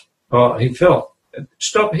stopped. He felt,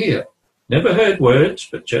 stop here. Never heard words,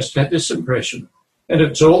 but just had this impression. And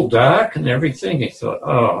it's all dark and everything. He thought,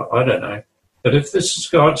 I don't know. But if this is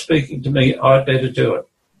God speaking to me, I'd better do it.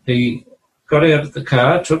 He got out of the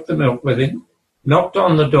car, took the milk with him, knocked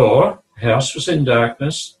on the door. House was in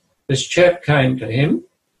darkness. This chap came to him,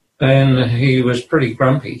 and he was pretty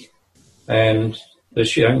grumpy. And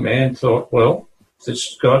this young man thought, well, if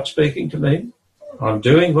this is God speaking to me, I'm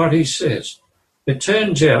doing what he says. It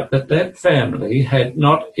turns out that family had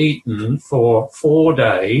not eaten for 4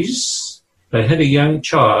 days. They had a young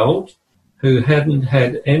child who hadn't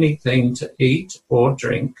had anything to eat or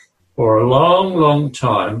drink for a long, long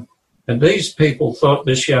time. And these people thought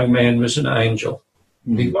this young man was an angel.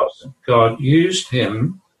 He wasn't. God used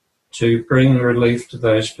him to bring relief to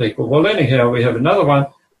those people. Well, anyhow, we have another one.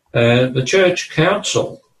 The church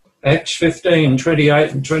council, Acts 15,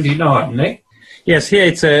 28 and 29, Nick? Yes, here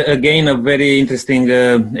it's again a very interesting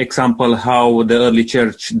example how the early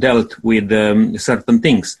church dealt with certain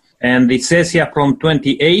things. And it says here from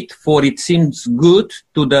 28, "For it seems good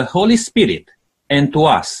to the Holy Spirit and to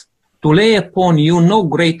us to lay upon you no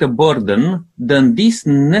greater burden than these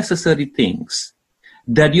necessary things,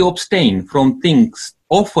 that you abstain from things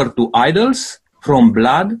offered to idols, from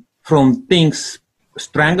blood, from things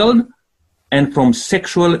strangled, and from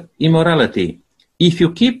sexual immorality. If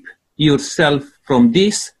you keep yourself from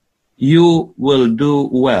this, you will do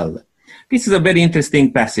well." This is a very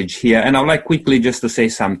interesting passage here, and I would like quickly just to say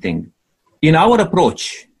something. In our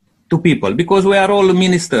approach to people, because we are all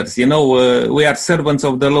ministers, we are servants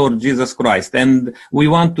of the Lord Jesus Christ, and we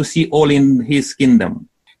want to see all in his kingdom.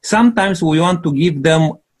 Sometimes we want to give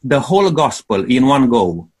them the whole gospel in one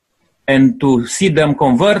go, and to see them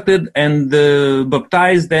converted and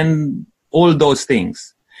baptized and all those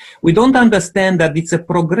things. We don't understand that it's a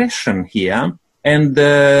progression here, and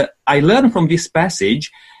I learned from this passage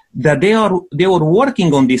that they were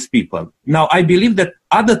working on these people. Now, I believe that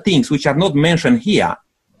other things which are not mentioned here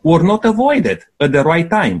were not avoided at the right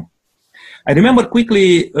time. I remember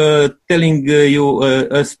quickly telling you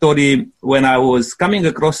a story when I was coming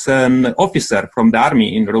across an officer from the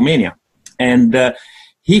army in Romania, and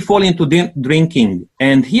he fell into drinking,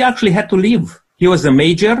 and he actually had to leave. He was a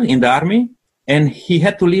major in the army, and he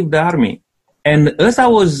had to leave the army. And as I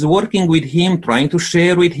was working with him, trying to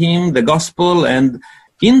share with him the gospel, and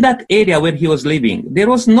in that area where he was living, there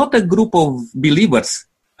was not a group of believers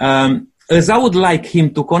as I would like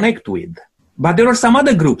him to connect with. But there are some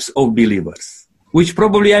other groups of believers, which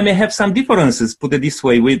probably I may have some differences, put it this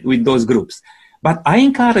way, with those groups. But I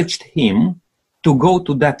encouraged him to go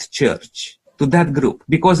to that church, to that group,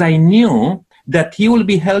 because I knew that he will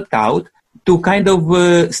be helped out to kind of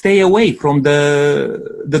stay away from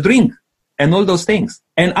the drink and all those things.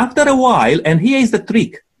 And after a while, and here is the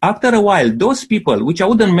trick, after a while, those people, which I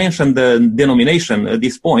wouldn't mention the denomination at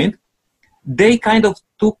this point, they kind of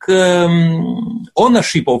took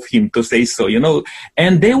ownership of him, to say so,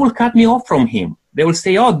 and they will cut me off from him. They will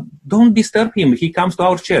say, "Oh, don't disturb him. He comes to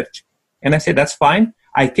our church." And I said, "That's fine."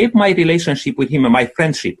 I kept my relationship with him and my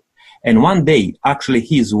friendship. And one day, actually,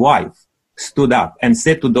 his wife stood up and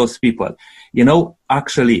said to those people,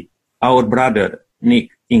 "Actually, our brother Nick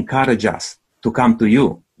encouraged us to come to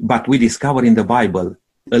you, but we discover in the Bible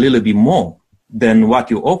a little bit more than what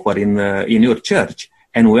you offer in your church.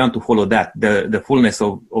 And we want to follow that, the fullness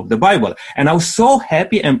of the Bible." And I was so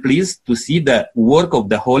happy and pleased to see the work of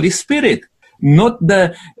the Holy Spirit, not the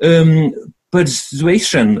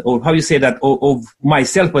persuasion, or how you say that, of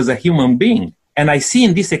myself as a human being. And I see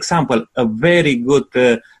in this example a very good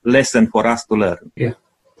lesson for us to learn. Yeah,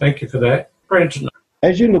 thank you for that. Brenton.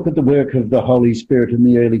 As you look at the work of the Holy Spirit in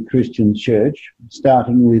the early Christian church,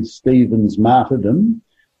 starting with Stephen's martyrdom,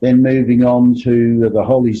 then moving on to the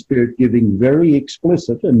Holy Spirit giving very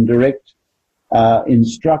explicit and direct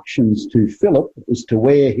instructions to Philip as to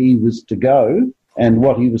where he was to go and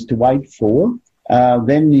what he was to wait for.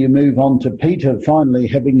 Then you move on to Peter finally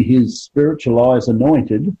having his spiritual eyes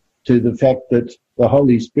anointed to the fact that the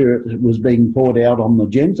Holy Spirit was being poured out on the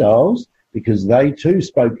Gentiles because they too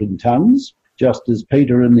spoke in tongues, just as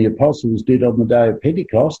Peter and the apostles did on the day of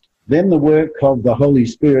Pentecost. Then the work of the Holy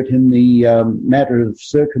Spirit in the matter of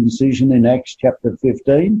circumcision in Acts chapter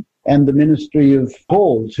 15, and the ministry of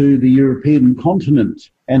Paul to the European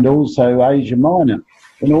continent and also Asia Minor.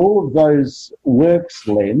 In all of those works,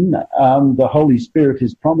 Len, the Holy Spirit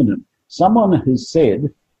is prominent. Someone has said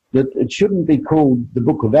that it shouldn't be called the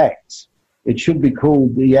Book of Acts. It should be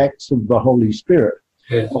called the Acts of the Holy Spirit.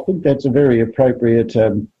 Yes. I think that's a very appropriate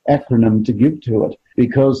acronym to give to it,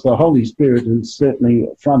 because the Holy Spirit is certainly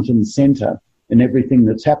front and centre in everything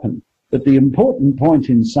that's happened. But the important point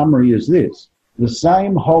in summary is this: the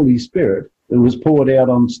same Holy Spirit that was poured out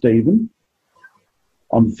on Stephen,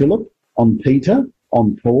 on Philip, on Peter,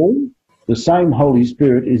 on Paul, the same Holy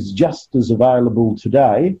Spirit is just as available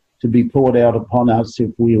today to be poured out upon us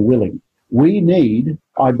if we are willing. We need,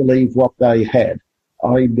 I believe, what they had.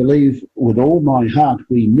 I believe with all my heart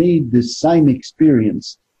we need this same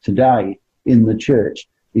experience today in the church.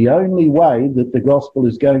 The only way that the gospel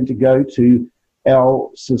is going to go to our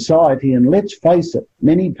society, and let's face it,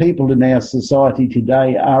 many people in our society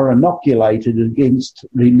today are inoculated against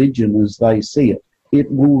religion as they see it.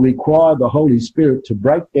 It will require the Holy Spirit to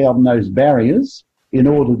break down those barriers in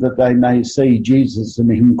order that they may see Jesus and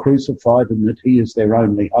Him crucified and that He is their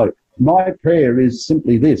only hope. My prayer is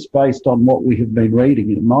simply this, based on what we have been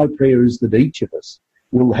reading. And my prayer is that each of us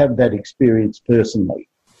will have that experience personally.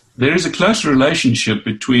 There is a close relationship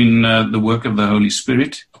between the work of the Holy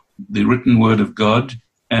Spirit, the written word of God,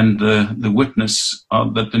 and the witness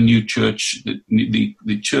that the new church,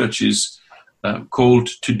 the church is called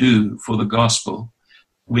to do for the gospel.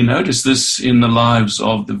 We notice this in the lives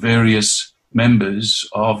of the various members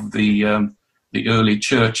of the early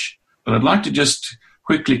church. But I'd like to just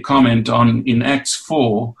quickly comment on in Acts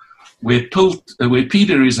 4, where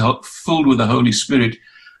Peter is filled with the Holy Spirit,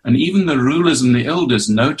 and even the rulers and the elders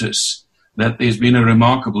notice that there's been a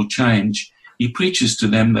remarkable change. He preaches to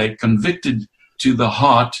them, they're convicted to the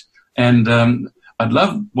heart, and I'd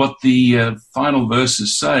love what the final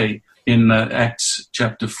verses say in Acts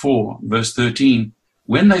chapter 4, verse 13.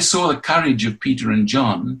 When they saw the courage of Peter and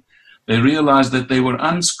John, they realized that they were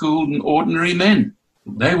unschooled and ordinary men.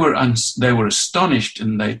 They were astonished,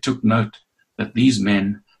 and they took note that these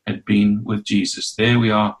men had been with Jesus. There we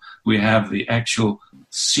are. We have the actual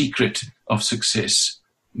secret of success,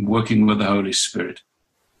 working with the Holy Spirit.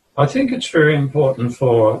 I think it's very important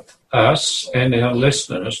for us and our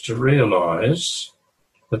listeners to realize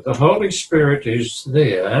that the Holy Spirit is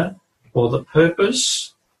there for the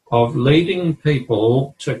purpose of leading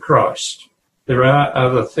people to Christ. There are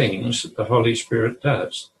other things that the Holy Spirit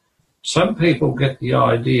does. Some people get the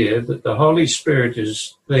idea that the Holy Spirit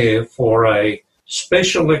is there for a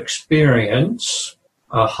special experience,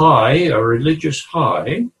 a religious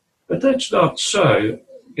high, but that's not so,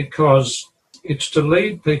 because it's to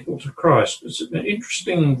lead people to Christ. It's an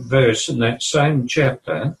interesting verse in that same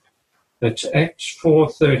chapter, that's Acts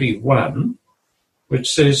 4:31,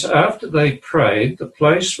 which says, after they prayed, the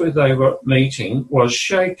place where they were meeting was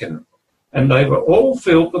shaken, and they were all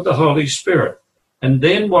filled with the Holy Spirit. And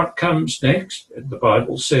then what comes next, the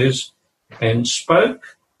Bible says, and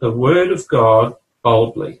spoke the word of God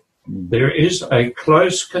boldly. There is a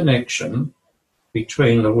close connection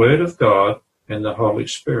between the word of God and the Holy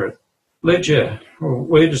Spirit. Lydia,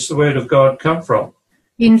 where does the word of God come from?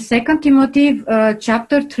 In 2 Timothy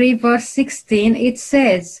chapter 3, verse 16, it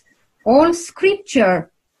says, all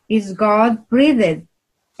scripture is God-breathed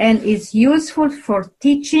and is useful for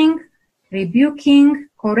teaching, rebuking,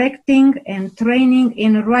 correcting, and training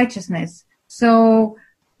in righteousness. So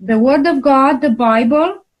the word of God, the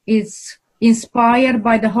Bible, is inspired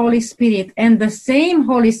by the Holy Spirit, and the same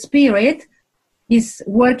Holy Spirit is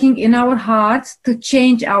working in our hearts to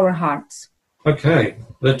change our hearts. Okay,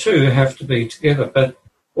 the two have to be together, but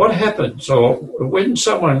what happens when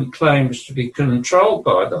someone claims to be controlled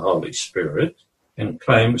by the Holy Spirit and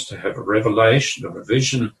claims to have a revelation or a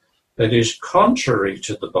vision that is contrary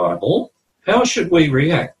to the Bible? How should we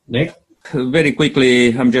react, Nick? Very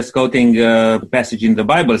quickly, I'm just quoting a passage in the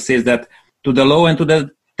Bible, says that to the law and to the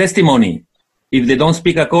testimony. If they don't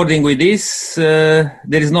speak according with this, there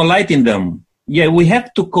is no light in them. Yeah, we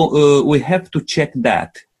have to check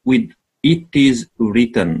that with it is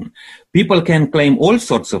written. People can claim all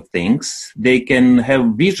sorts of things. They can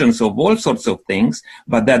have visions of all sorts of things,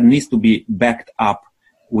 but that needs to be backed up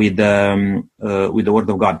with the Word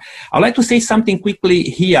of God. I'd like to say something quickly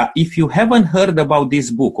here. If you haven't heard about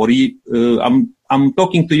this book, or I'm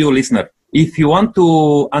talking to you, listener, if you want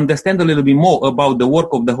to understand a little bit more about the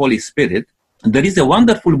work of the Holy Spirit, there is a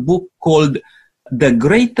wonderful book called The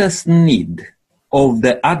Greatest Need of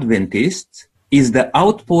the Adventists is the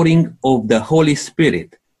Outpouring of the Holy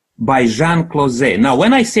Spirit by Jean Clauset. Now,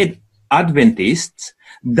 when I said Adventists,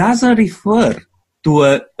 doesn't refer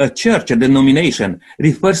to a church, a denomination,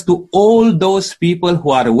 refers to all those people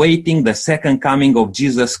who are awaiting the second coming of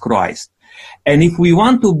Jesus Christ. And if we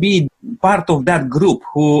want to be part of that group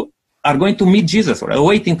who are going to meet Jesus or are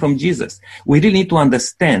waiting from Jesus, we really need to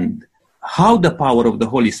understand how the power of the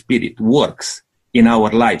Holy Spirit works in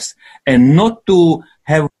our lives, and not to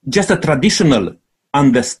have just a traditional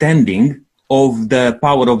understanding of the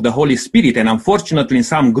power of the Holy Spirit. And unfortunately, in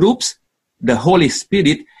some groups, the Holy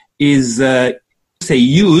Spirit is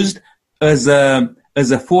used as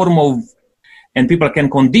a form of, and people can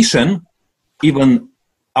condition even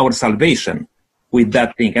our salvation with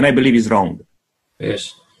that thing, and I believe is wrong.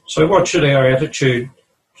 Yes. So what should our attitude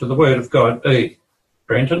to the Word of God be,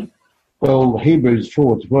 Brenton? Well, Hebrews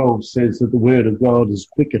 4:12 says that the Word of God is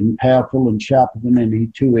quick and powerful and sharper than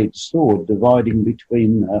any two-edged sword, dividing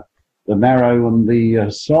between the marrow and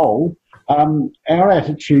the soul. Our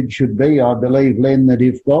attitude should be, I believe, Len, that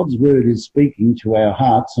if God's Word is speaking to our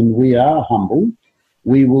hearts and we are humble,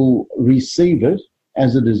 we will receive it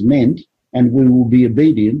as it is meant, and we will be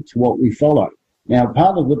obedient to what we follow. Now,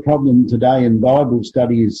 part of the problem today in Bible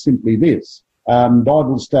study is simply this.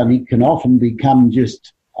 Bible study can often become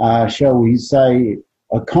just shall we say,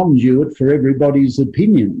 a conduit for everybody's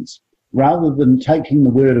opinions, rather than taking the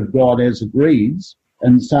word of God as it reads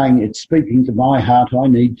and saying it's speaking to my heart, I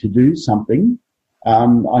need to do something,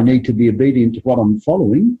 I need to be obedient to what I'm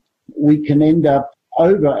following. We can end up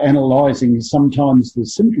over-analysing sometimes the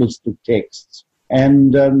simplest of texts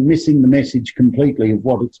and missing the message completely of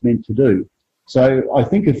what it's meant to do. So I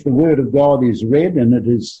think if the word of God is read and it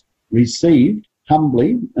is received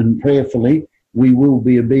humbly and prayerfully, we will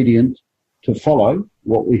be obedient to follow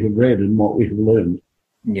what we have read and what we have learned.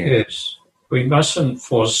 Yes, we mustn't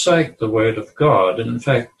forsake the word of God. In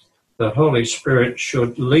fact, the Holy Spirit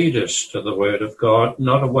should lead us to the word of God,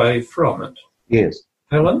 not away from it. Yes.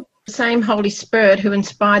 Helen? The same Holy Spirit who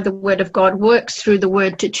inspired the word of God works through the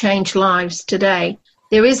word to change lives today.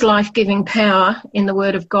 There is life-giving power in the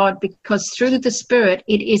word of God because through the Spirit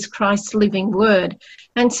it is Christ's living word.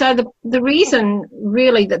 And so the reason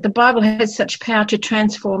really that the Bible has such power to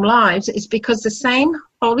transform lives is because the same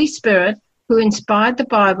Holy Spirit who inspired the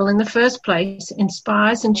Bible in the first place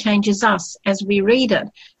inspires and changes us as we read it.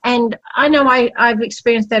 And I know I've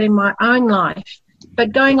experienced that in my own life.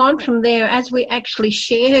 But going on from there, as we actually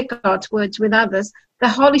share God's words with others, the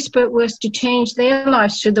Holy Spirit works to change their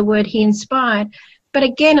lives through the word he inspired. But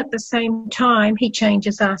again, at the same time, he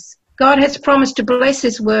changes us. God has promised to bless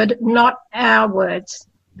his word, not our words.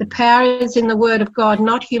 The power is in the word of God,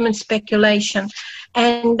 not human speculation.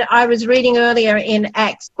 And I was reading earlier in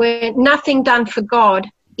Acts where nothing done for God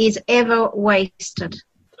is ever wasted.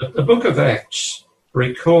 The book of Acts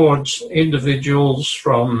records individuals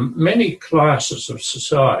from many classes of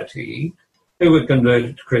society who were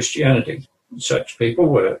converted to Christianity. Such people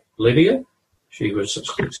were Lydia. She was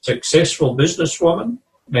a successful businesswoman.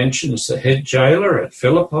 Mentions the head jailer at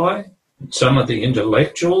Philippi, some of the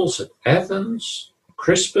intellectuals at Athens,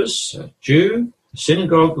 Crispus, a Jew, the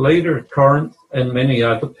synagogue leader at Corinth, and many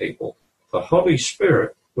other people. The Holy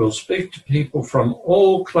Spirit will speak to people from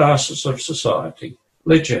all classes of society.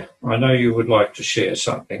 Lydia, I know you would like to share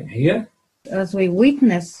something here. As we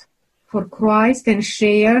witness for Christ and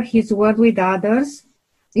share his word with others,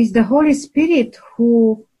 it's the Holy Spirit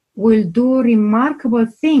who will do remarkable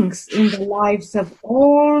things in the lives of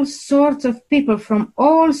all sorts of people from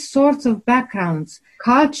all sorts of backgrounds,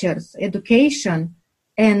 cultures, education,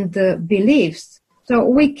 and beliefs. So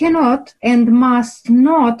we cannot and must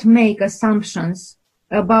not make assumptions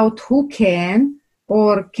about who can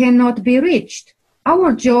or cannot be reached.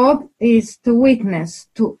 Our job is to witness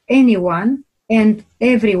to anyone and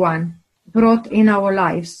everyone brought in our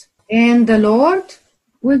lives. And the Lord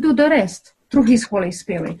will do the rest through his Holy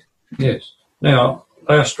Spirit. Yes. Now,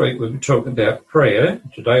 last week we were talking about prayer.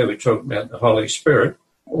 Today we're talking about the Holy Spirit.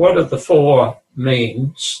 What are the four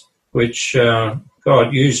means which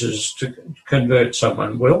God uses to convert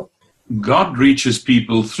someone, Will? God reaches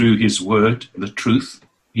people through his word, the truth.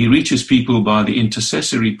 He reaches people by the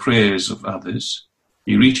intercessory prayers of others.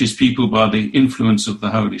 He reaches people by the influence of the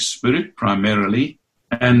Holy Spirit, primarily.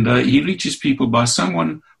 And he reaches people by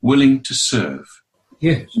someone willing to serve.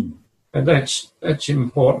 Yes, and that's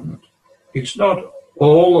important. It's not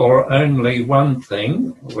all or only one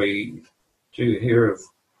thing. We do hear of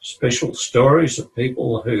special stories of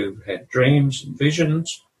people who had dreams and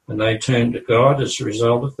visions, and they turned to God as a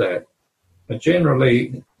result of that. But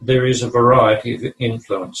generally, there is a variety of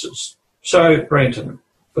influences. So, Brenton,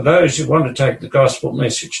 for those who want to take the gospel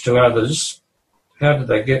message to others, how do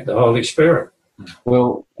they get the Holy Spirit?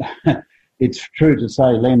 Well, it's true to say,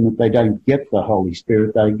 Len, that they don't get the Holy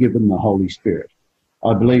Spirit, they're given the Holy Spirit.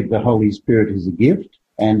 I believe the Holy Spirit is a gift,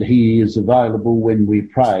 and he is available when we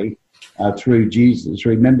pray through Jesus.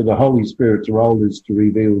 Remember, the Holy Spirit's role is to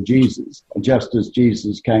reveal Jesus, just as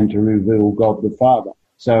Jesus came to reveal God the Father.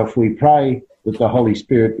 So if we pray that the Holy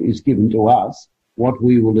Spirit is given to us, what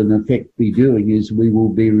we will in effect be doing is we will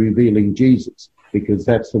be revealing Jesus, because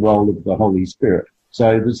that's the role of the Holy Spirit.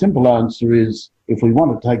 So the simple answer is, if we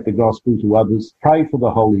want to take the gospel to others, pray for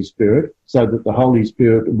the Holy Spirit so that the Holy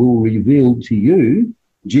Spirit will reveal to you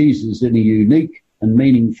Jesus in a unique and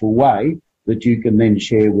meaningful way that you can then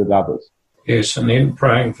share with others. Yes, and in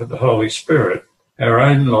praying for the Holy Spirit, our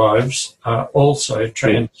own lives are also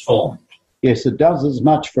transformed. Yes, it does as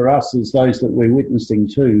much for us as those that we're witnessing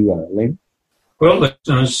to, Len. Well,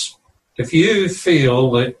 listeners, if you feel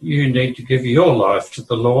that you need to give your life to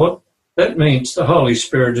the Lord, that means the Holy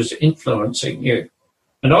Spirit is influencing you.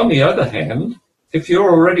 And on the other hand, if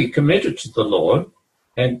you're already committed to the Lord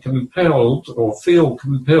and compelled or feel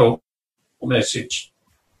compelled message,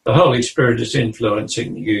 the Holy Spirit is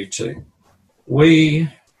influencing you too. We,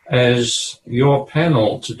 as your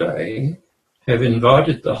panel today, have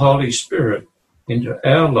invited the Holy Spirit into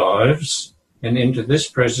our lives and into this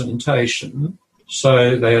presentation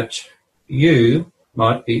so that you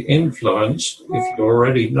might be influenced, if you're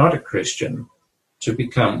already not a Christian, to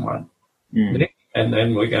become one. Nick, and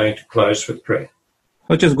then we're going to close with prayer.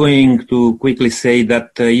 I'm just going to quickly say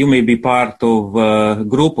that you may be part of a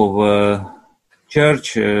group of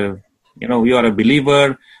church, you are a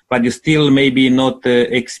believer, but you still maybe not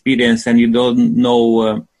experienced and you don't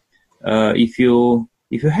know if you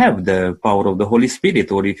have the power of the Holy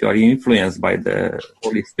Spirit or if you are influenced by the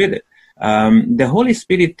Holy Spirit. The Holy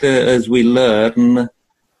Spirit, as we learn,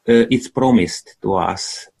 it's promised to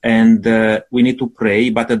us, and we need to pray,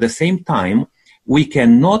 but at the same time, we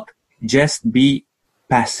cannot just be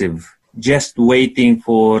passive, just waiting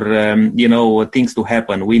for, things to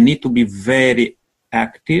happen. We need to be very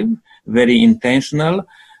active, very intentional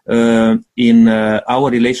in our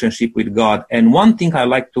relationship with God. And one thing I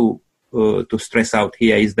like to stress out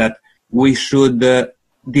here is that we should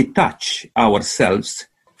detach ourselves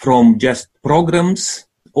from just programs,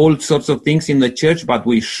 all sorts of things in the church, but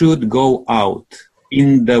we should go out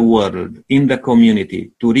in the world, in the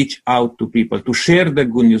community, to reach out to people, to share the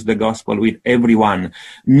good news, the gospel with everyone,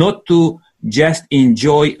 not to just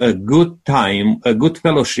enjoy a good time, a good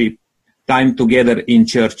fellowship time together in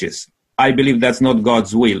churches. I believe that's not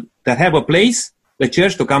God's will. To have a place, the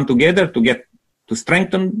church, to come together, to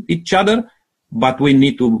strengthen each other, but we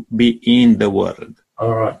need to be in the world.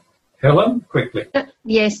 All right. Helen, quickly.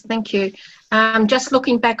 Yes, thank you. Just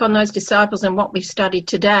looking back on those disciples and what we've studied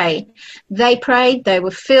today, they prayed, they were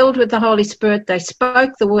filled with the Holy Spirit, they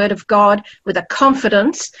spoke the word of God with a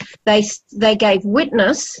confidence, they gave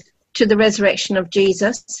witness to the resurrection of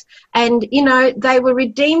Jesus, and, they were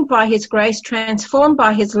redeemed by his grace, transformed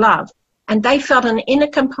by his love, and they felt an inner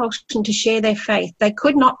compulsion to share their faith. They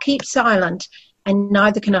could not keep silent, and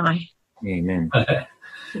neither can I. Amen.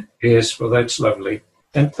 Yes, well, that's lovely.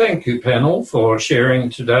 And thank you, panel, for sharing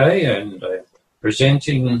today and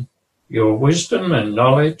presenting your wisdom and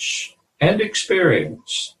knowledge and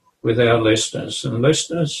experience with our listeners. And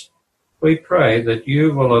listeners, we pray that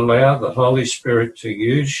you will allow the Holy Spirit to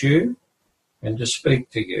use you and to speak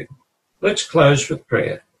to you. Let's close with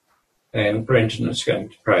prayer. And Brenton is going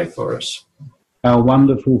to pray for us. Our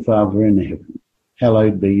wonderful Father in heaven,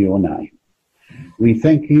 hallowed be your name. We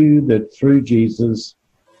thank you that through Jesus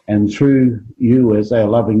and through you as our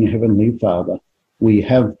loving Heavenly Father, we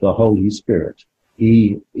have the Holy Spirit.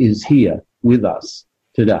 He is here with us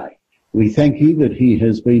today. We thank you that he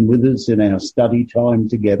has been with us in our study time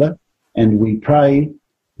together, and we pray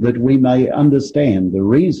that we may understand the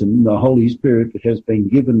reason the Holy Spirit has been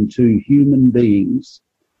given to human beings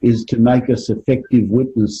is to make us effective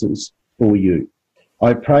witnesses for you.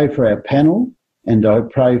 I pray for our panel and I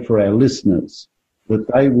pray for our listeners that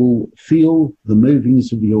they will feel the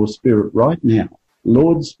movings of your Spirit right now.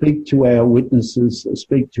 Lord, speak to our witnesses,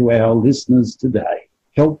 speak to our listeners today.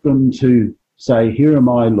 Help them to say, here am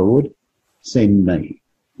I, Lord, send me.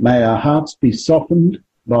 May our hearts be softened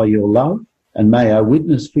by your love, and may our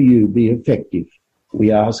witness for you be effective.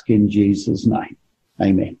 We ask in Jesus' name.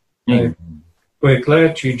 Amen. We're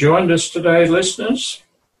glad you joined us today, listeners,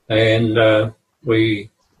 and we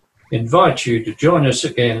invite you to join us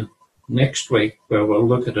again next week, where we'll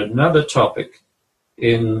look at another topic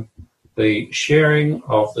in the sharing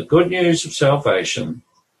of the good news of salvation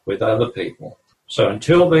with other people. So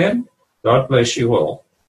until then, God bless you all.